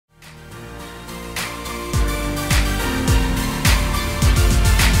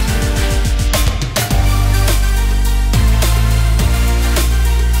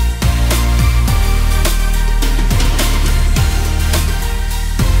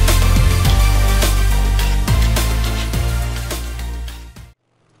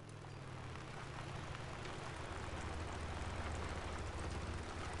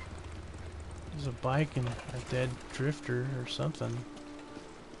bike and a dead drifter or something.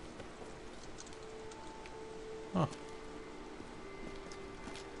 Huh.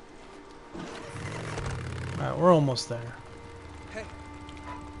 Alright, we're almost there. Hey.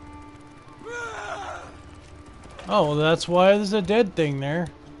 Oh, well, that's why there's a dead thing there.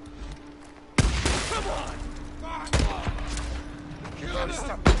 Come on. You gotta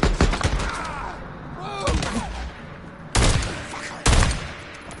stop.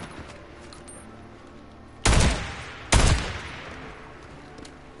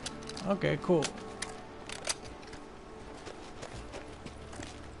 Okay, cool.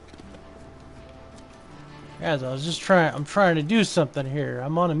 Guys, I was just I'm trying to do something here.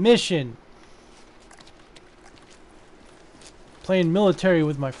 I'm on a mission. Playing military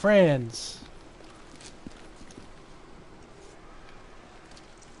with my friends.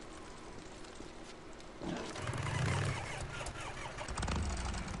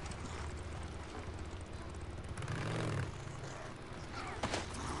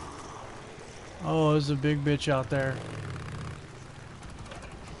 Oh, there's a big bitch out there.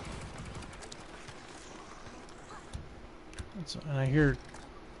 And I hear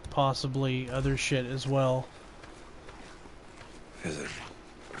possibly other shit as well.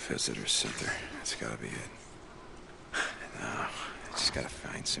 Visitor center. That's gotta be it. No, I just gotta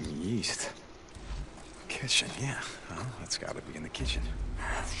find some yeast. Kitchen, yeah. Well, that's gotta be in the kitchen.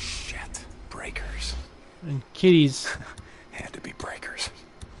 Oh, shit. Breakers. And kitties. Had to be breakers.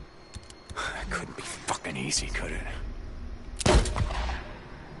 That couldn't be fucking easy, could it?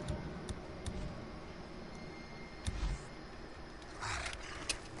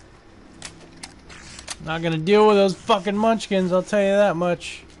 Not gonna deal with those fucking munchkins, I'll tell you that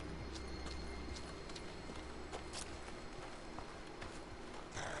much.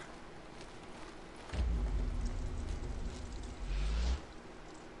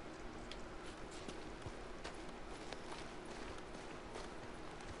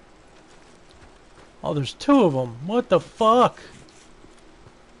 Oh, there's two of them. What the fuck?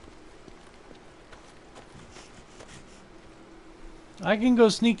 I can go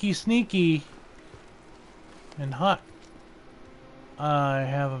sneaky sneaky and hot. I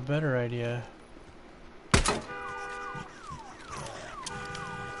have a better idea.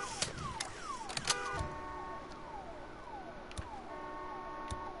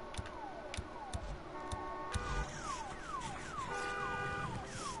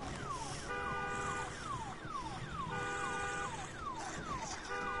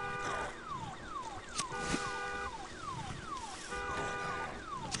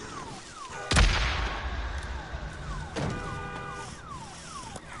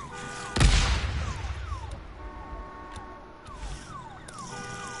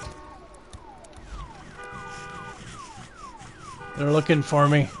 They're looking for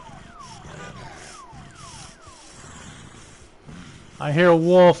me. I hear a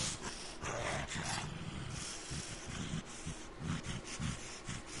wolf.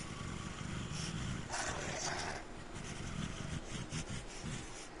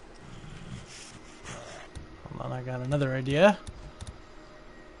 Hold on, I got another idea.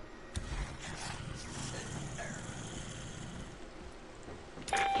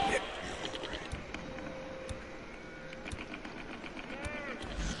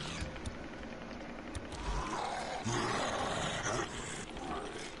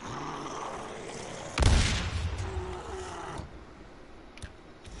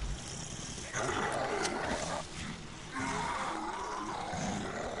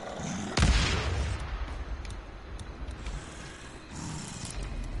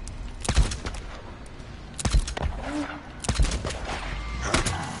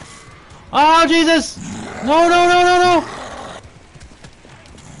 Oh, Jesus! No, no, no, no, no!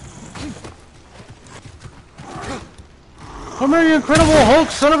 Come here, you Incredible Hulk,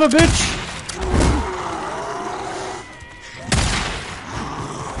 son of a bitch!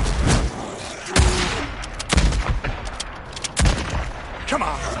 Come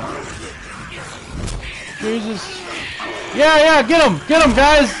on! Jesus. Yeah, get him,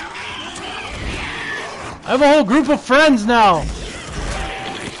 guys! I have a whole group of friends now!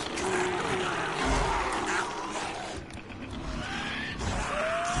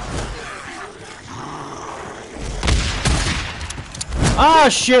 Ah,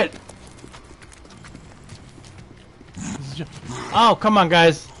 shit! Oh, come on,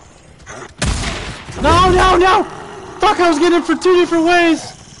 guys. No, no, no! Fuck, I was getting it for two different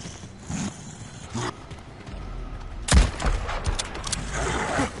ways!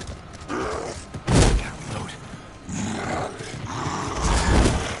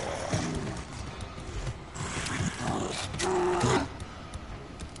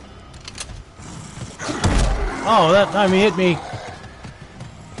 Oh, that time he hit me.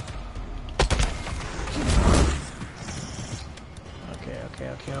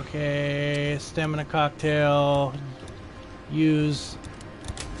 Okay. Stamina cocktail. Use.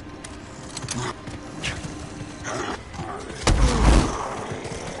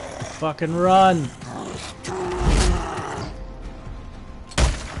 Fucking run.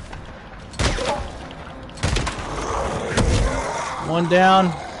 One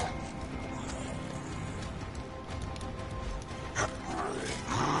down.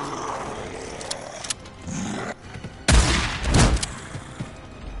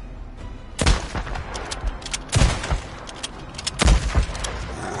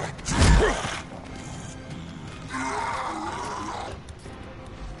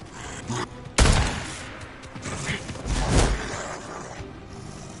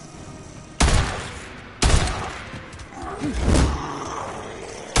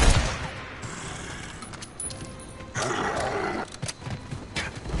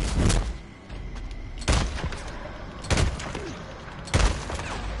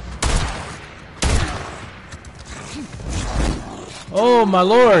 Oh my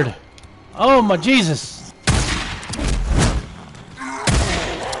lord! Oh my Jesus!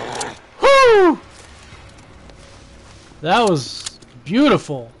 Whoo! That was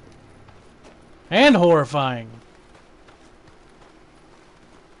beautiful and horrifying.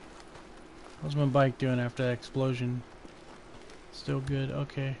 How's my bike doing after that explosion? Still good,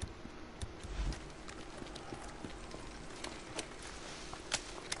 okay.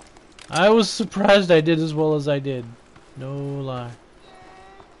 I was surprised I did as well as I did. No lie.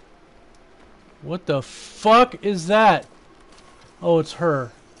 What the fuck is that? Oh, it's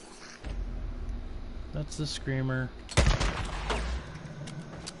her. That's the screamer.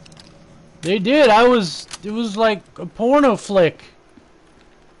 They did. It was like a porno flick.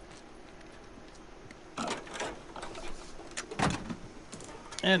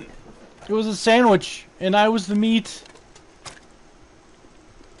 And it was a sandwich, and I was the meat.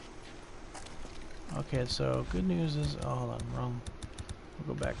 Okay, so good news is, oh, hold on, wrong.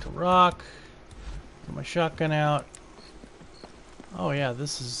 We'll go back to rock. Get my shotgun out. Oh yeah,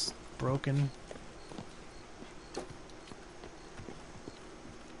 this is broken.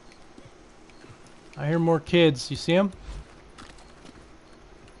 I hear more kids. You see them?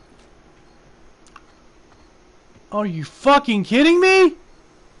 Are you fucking kidding me?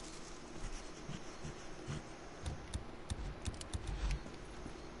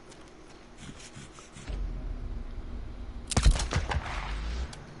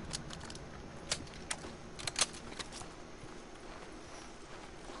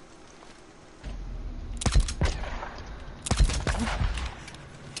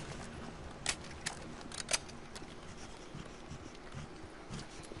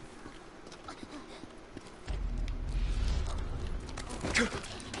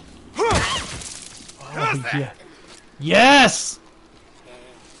 Oh, yeah. Yes!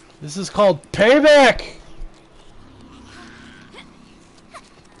 This is called payback!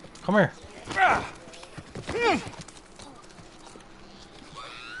 Come here.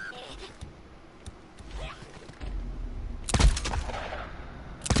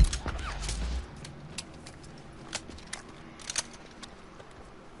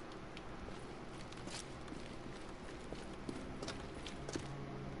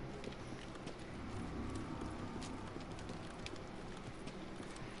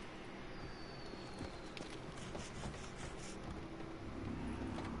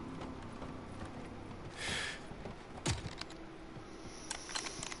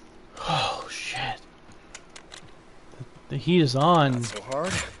 Oh, shit. The heat is on. Not so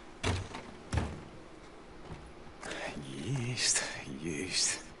hard. Yeast.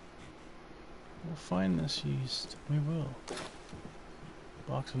 We'll find this yeast. We will.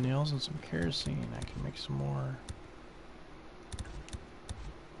 Box of nails and some kerosene. I can make some more.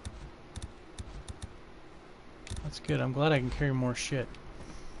 That's good. I'm glad I can carry more shit.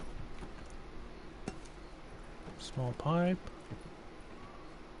 Small pipe.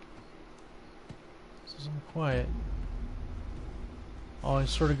 This isn't quiet. Oh, I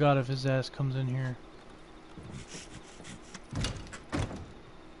swear to God if his ass comes in here.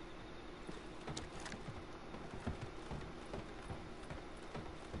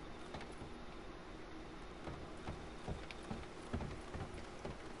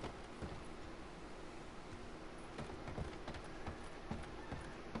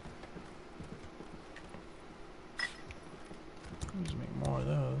 Let's make more of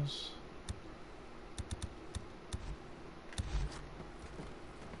those.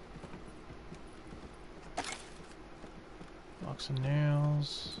 Box of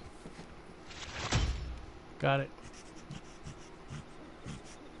nails. Got it.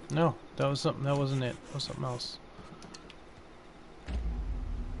 No, that was something. That wasn't it. That was something else.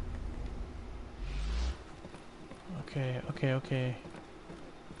 Okay, okay, okay.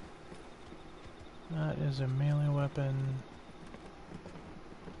 That is a melee weapon.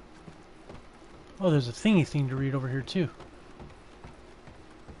 Oh, there's a thingy thing to read over here too.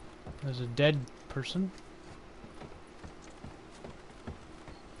 There's a dead person.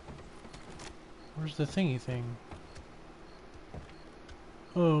 Where's the thingy thing?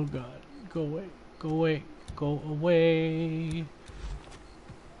 Oh god. Go away. Go away. Go away.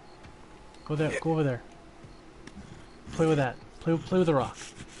 Go there. Go over there. Play with that. Play with the rock.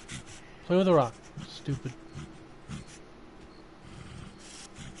 Play with the rock. Stupid.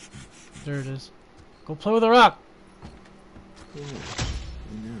 There it is. Go play with the rock!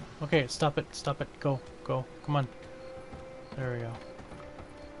 Okay, stop it. Stop it. Go. Go. Come on. There we go.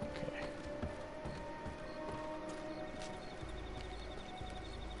 Okay.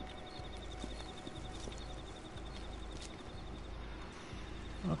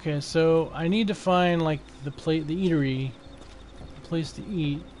 Okay, so I need to find like the eatery, the place to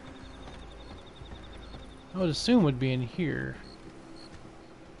eat. I would assume would be in here.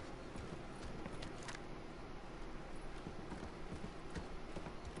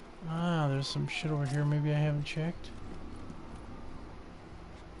 Ah, there's some shit over here. Maybe I haven't checked.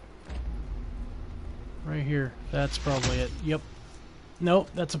 Right here. That's probably it. Yep. Nope,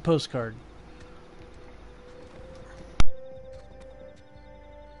 that's a postcard.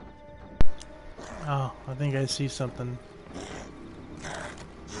 Oh, I think I see something.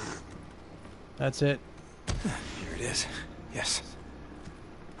 That's it. Here it is. Yes.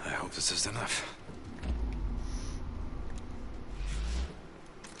 I hope this is enough.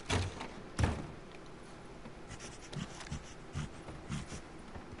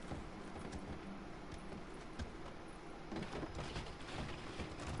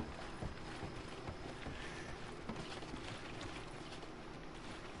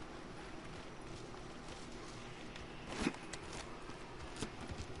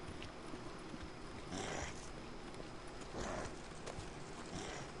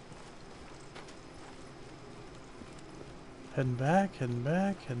 Heading back, heading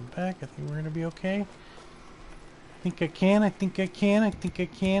back, heading back. I think we're gonna be okay. I think I can, I think I can, I think I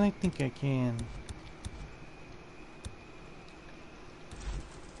can, I think I can.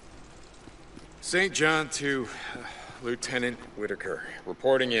 St. John to Lieutenant Whitaker,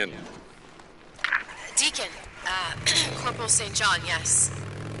 reporting in. Deacon, Corporal St. John, yes.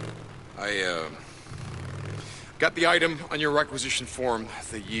 I, got the item on your requisition form,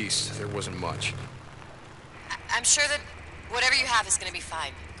 the yeast. There wasn't much. I'm sure that whatever you have is gonna be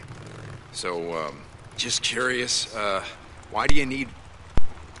fine. So, just curious, why do you need...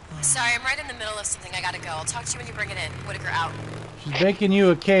 Sorry, I'm right in the middle of something. I gotta go. I'll talk to you when you bring it in. Whitaker out. She's baking you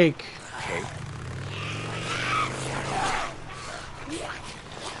a cake. Okay.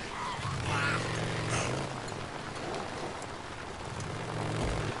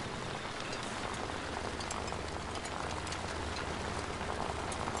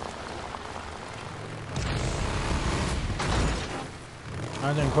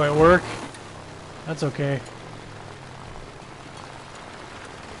 That didn't quite work. That's okay.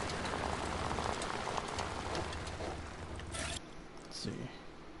 Let's see.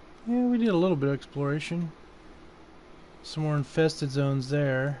 Yeah, we did a little bit of exploration. Some more infested zones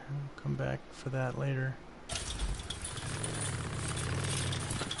there. I'll come back for that later.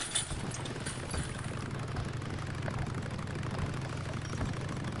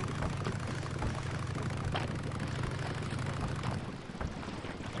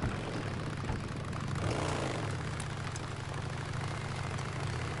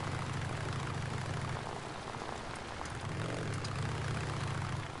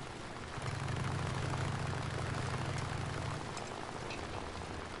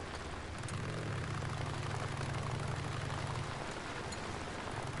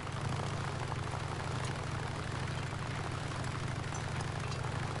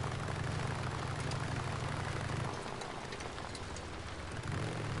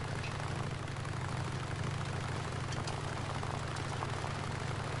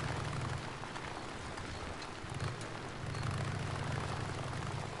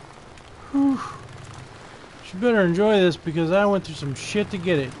 Whew. She better enjoy this because I went through some shit to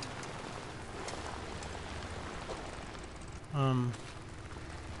get it. I don't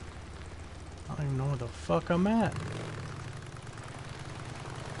even know where the fuck I'm at.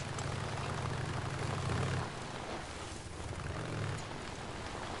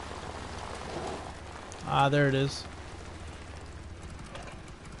 Ah, there it is.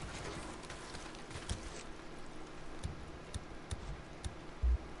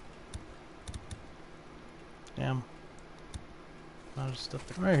 Damn. Not stuff.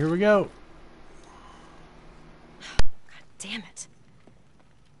 All right, here we go. God damn it.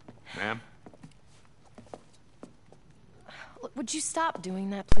 Ma'am? Look, would you stop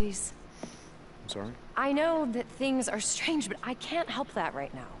doing that, please? I'm sorry? I know that things are strange, but I can't help that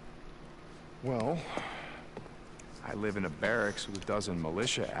right now. Well, I live in a barracks with a dozen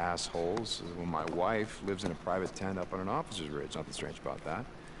militia assholes, when my wife lives in a private tent up on an officer's ridge. Nothing strange about that.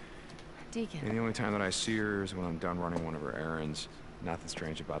 Deacon. And the only time that I see her is when I'm done running one of her errands. Nothing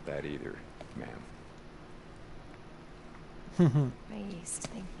strange about that either, ma'am. My yeast,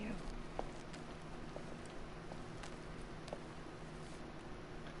 thank you.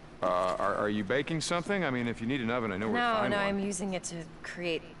 Are you baking something? I mean, if you need an oven, I know where to find No, one. I'm using it to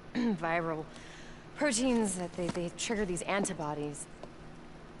create viral proteins that they trigger these antibodies.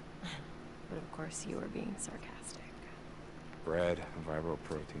 But of course, you were being sarcastic. Bread, viral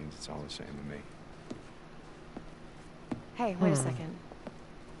proteins, it's all the same to me. Hey, wait a second.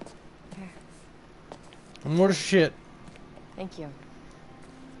 Here, More shit. thank you.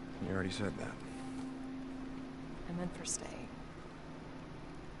 You already said that. I meant for staying.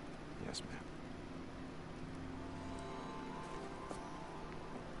 Yes,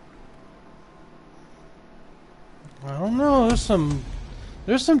 ma'am. I don't know.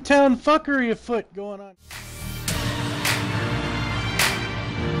 There's some town fuckery afoot going on.